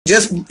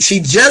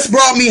just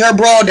brought me her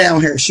bra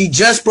down here. She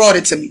just brought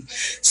it to me.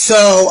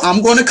 So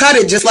I'm going to cut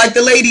it just like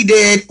the lady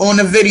did on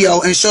the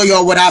video and show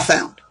y'all what I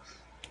found.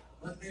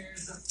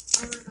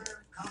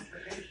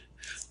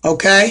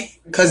 Okay?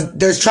 Because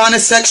they're trying to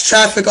sex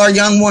traffic our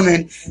young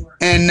women.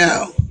 And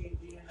no.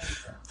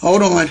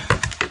 Hold on.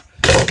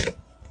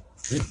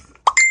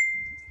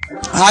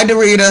 Hi,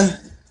 Dorita.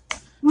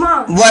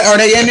 Mom. What, are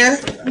they in there?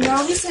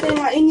 No, he said they're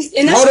not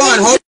in. Hold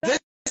on.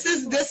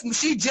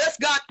 She just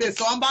got this.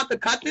 So I'm about to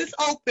cut this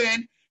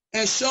open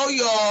and show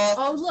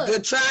y'all the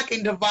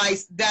tracking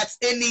device that's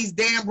in these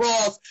damn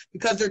bras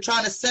because they're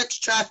trying to sex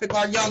traffic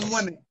our young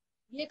women.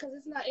 Yeah, because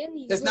it's not in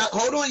these. It's not.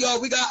 Hold on, y'all.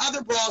 We got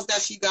other bras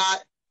that she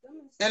got.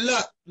 And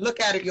look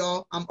at it,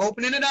 y'all. I'm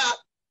opening it up.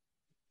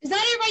 Is that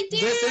it right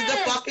there? This is the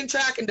fucking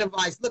tracking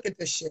device. Look at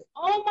this shit.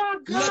 Oh my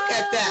God. Look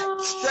at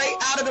that. Straight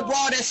out of the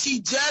bra that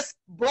she just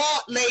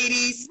brought,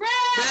 ladies.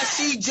 That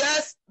she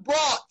just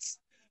brought.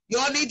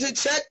 Y'all need to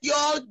check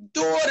y'all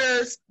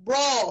daughter's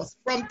bras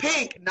from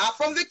Pink. Not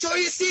from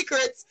Victoria's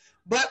Secrets,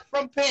 but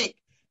from Pink.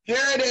 Here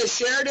it is.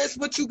 Share this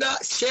with you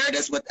guys. Share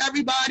this with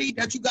everybody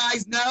that you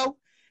guys know.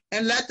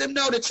 And let them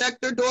know to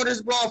check their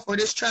daughter's bra for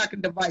this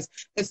tracking device.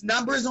 It's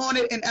numbers on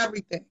it and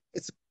everything.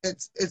 It's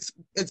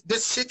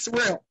this shit's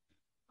real.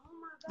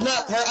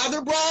 Look, her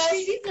other bras.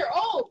 These are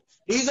old.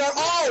 These are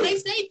old. They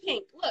say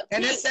Pink. Look.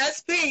 And Pink. It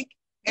says Pink.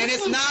 And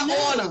it's not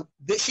on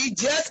them. She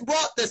just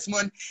brought this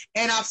one.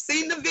 And I've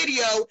seen the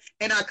video.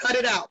 And I cut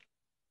it out.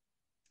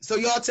 So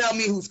y'all tell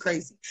me who's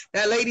crazy.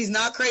 That lady's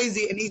not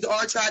crazy. And these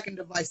are tracking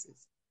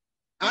devices.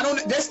 I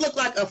don't. This look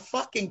like a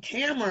fucking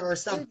camera or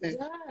something.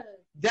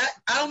 That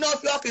I don't know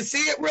if y'all can see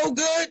it real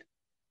good.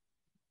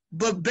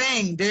 But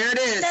bang, there it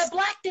is. That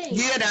black thing.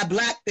 Yeah, that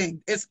black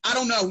thing. I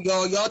don't know,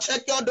 y'all. Y'all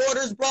check y'all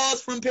daughter's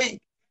bras from Pink.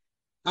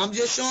 I'm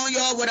just showing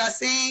y'all what I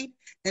seen.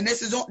 And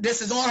this is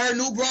on her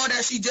new bra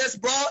that she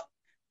just brought.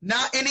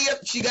 Not any of,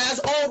 she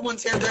has old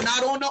ones here. They're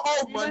not on the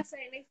old ones.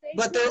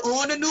 But they're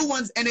on the new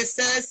ones. And it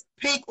says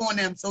Pink on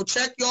them. So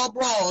check y'all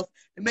bras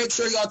and make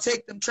sure y'all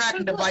take them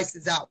tracking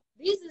devices out.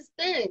 These is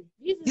thin.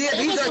 These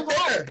are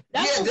thicker.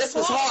 Yeah, this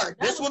was hard.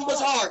 This one was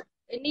hard.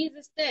 And these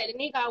is thin. And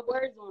they got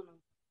words on them.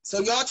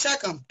 So y'all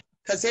check them.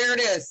 Because here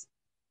it is.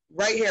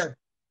 Right here.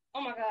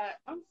 Oh my God.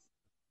 I'm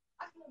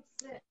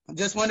upset. I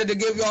just wanted to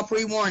give y'all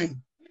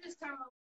pre-warning.